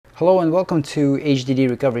Hello and welcome to HDD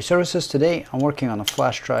Recovery Services. Today I'm working on a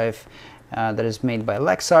flash drive that is made by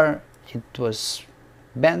Lexar. It was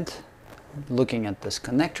bent, looking at this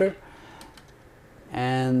connector,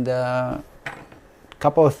 and a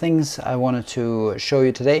couple of things I wanted to show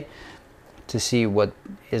you today to see what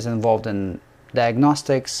is involved in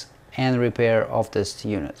diagnostics and repair of this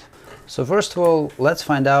unit. So first of all, let's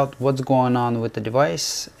find out what's going on with the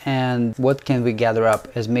device and what can we gather up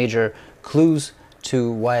as major clues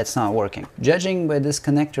to why it's not working. Judging by this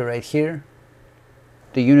connector right here,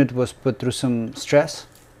 the unit was put through some stress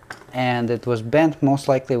and it was bent most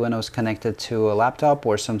likely when it was connected to a laptop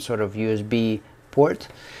or some sort of USB port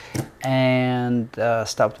and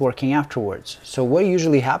stopped working afterwards. So what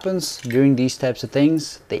usually happens during these types of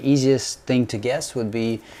things, the easiest thing to guess would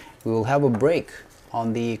be we will have a break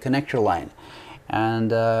on the connector line.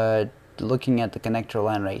 And looking at the connector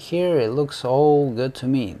line right here, it looks all good to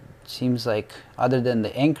me. Seems like other than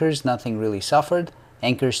the anchors, nothing really suffered.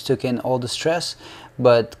 Anchors took in all the stress,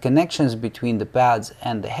 but connections between the pads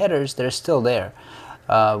and the headers, they're still there.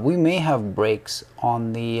 We may have breaks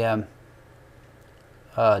on the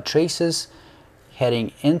traces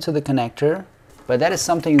heading into the connector, but that is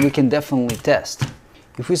something we can definitely test.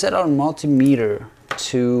 If we set our multimeter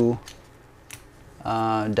to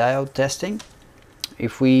diode testing,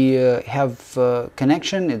 if we have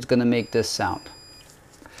connection, it's gonna make this sound.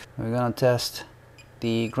 We're gonna test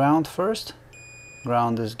the ground first.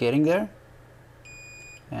 Ground is getting there,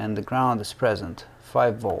 and the ground is present,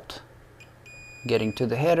 5 volt. Getting to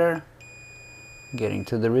the header, getting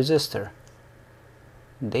to the resistor.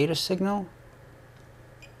 Data signal,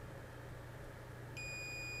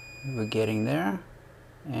 we're getting there,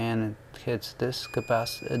 and it hits this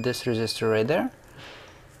this resistor right there,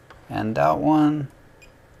 and that one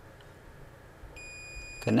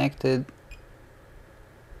connected.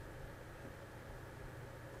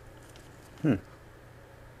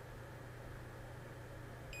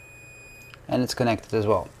 And it's connected as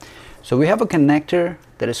well. So we have a connector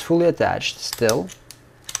that is fully attached still.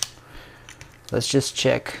 Let's just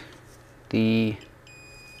check the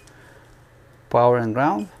power and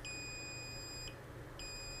ground.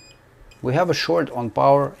 We have a short on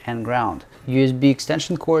power and ground. USB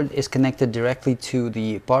extension cord is connected directly to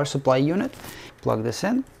the power supply unit. Plug this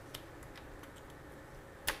in.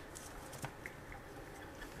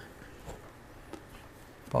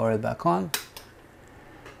 Power it back on.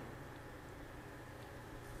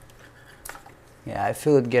 Yeah, I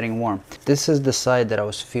feel it getting warm. This is the side that I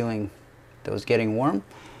was feeling that was getting warm.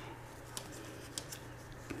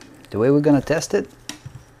 The way we're gonna test it,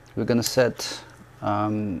 we're gonna set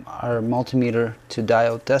our multimeter to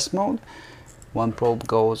diode test mode. One probe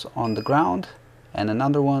goes on the ground and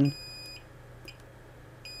another one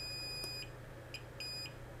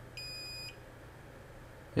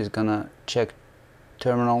is gonna check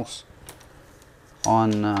terminals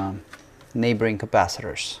on neighboring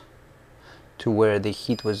capacitors to where the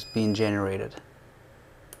heat was being generated.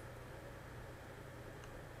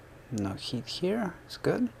 No heat here, it's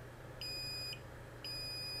good.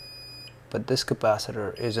 But this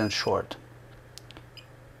capacitor is in short.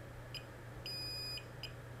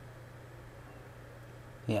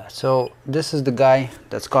 Yeah, so this is the guy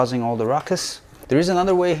that's causing all the ruckus. There is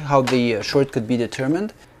another way how the short could be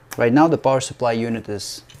determined. Right now the power supply unit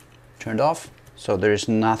is turned off, so there is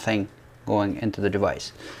nothing going into the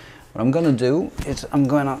device. What I'm gonna do is I'm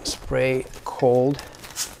gonna spray cold.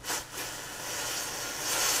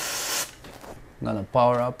 I'm gonna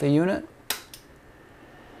power up the unit.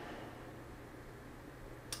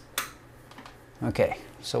 Okay,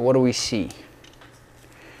 so what do we see?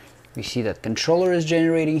 We see that controller is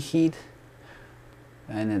generating heat,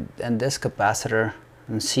 and this capacitor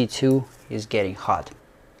in C2 is getting hot.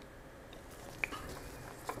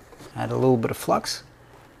 Add a little bit of flux.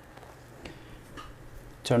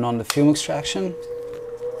 Turn on the fume extraction.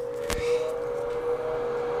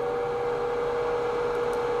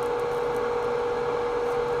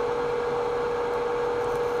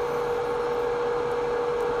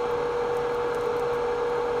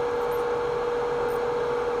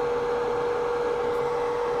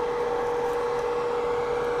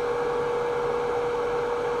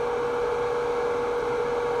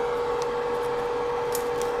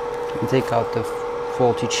 And take out the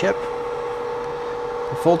faulty chip.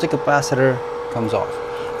 The faulty capacitor comes off.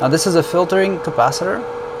 Now this is a filtering capacitor.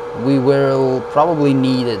 We will probably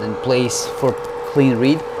need it in place for clean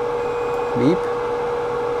read. Beep.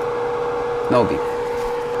 No beep.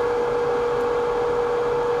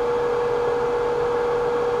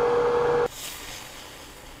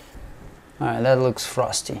 Alright, that looks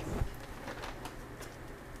frosty.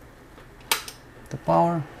 The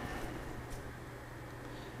power.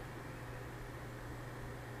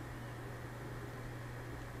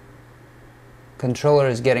 Controller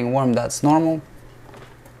is getting warm, that's normal.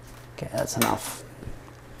 Okay, that's enough.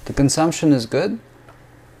 The consumption is good.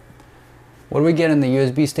 What do we get in the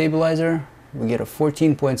USB stabilizer? We get a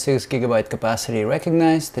 14.6 gigabyte capacity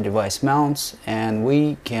recognized, the device mounts, and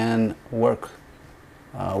we can work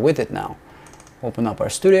with it now. Open up our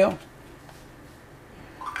studio.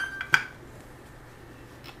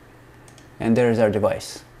 And there's our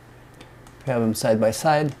device. We have them side by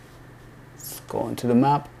side. Let's go into the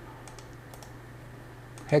map.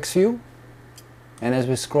 Hex view. And as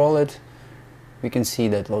we scroll it, we can see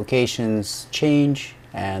that locations change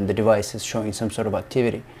and the device is showing some sort of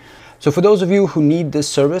activity. So for those of you who need this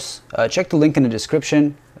service, check the link in the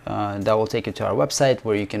description. That will take you to our website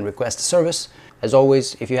where you can request the service. As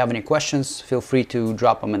always, if you have any questions, feel free to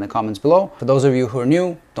drop them in the comments below. For those of you who are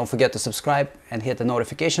new, don't forget to subscribe and hit the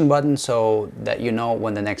notification button so that you know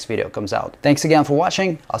when the next video comes out. Thanks again for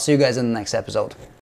watching. I'll see you guys in the next episode.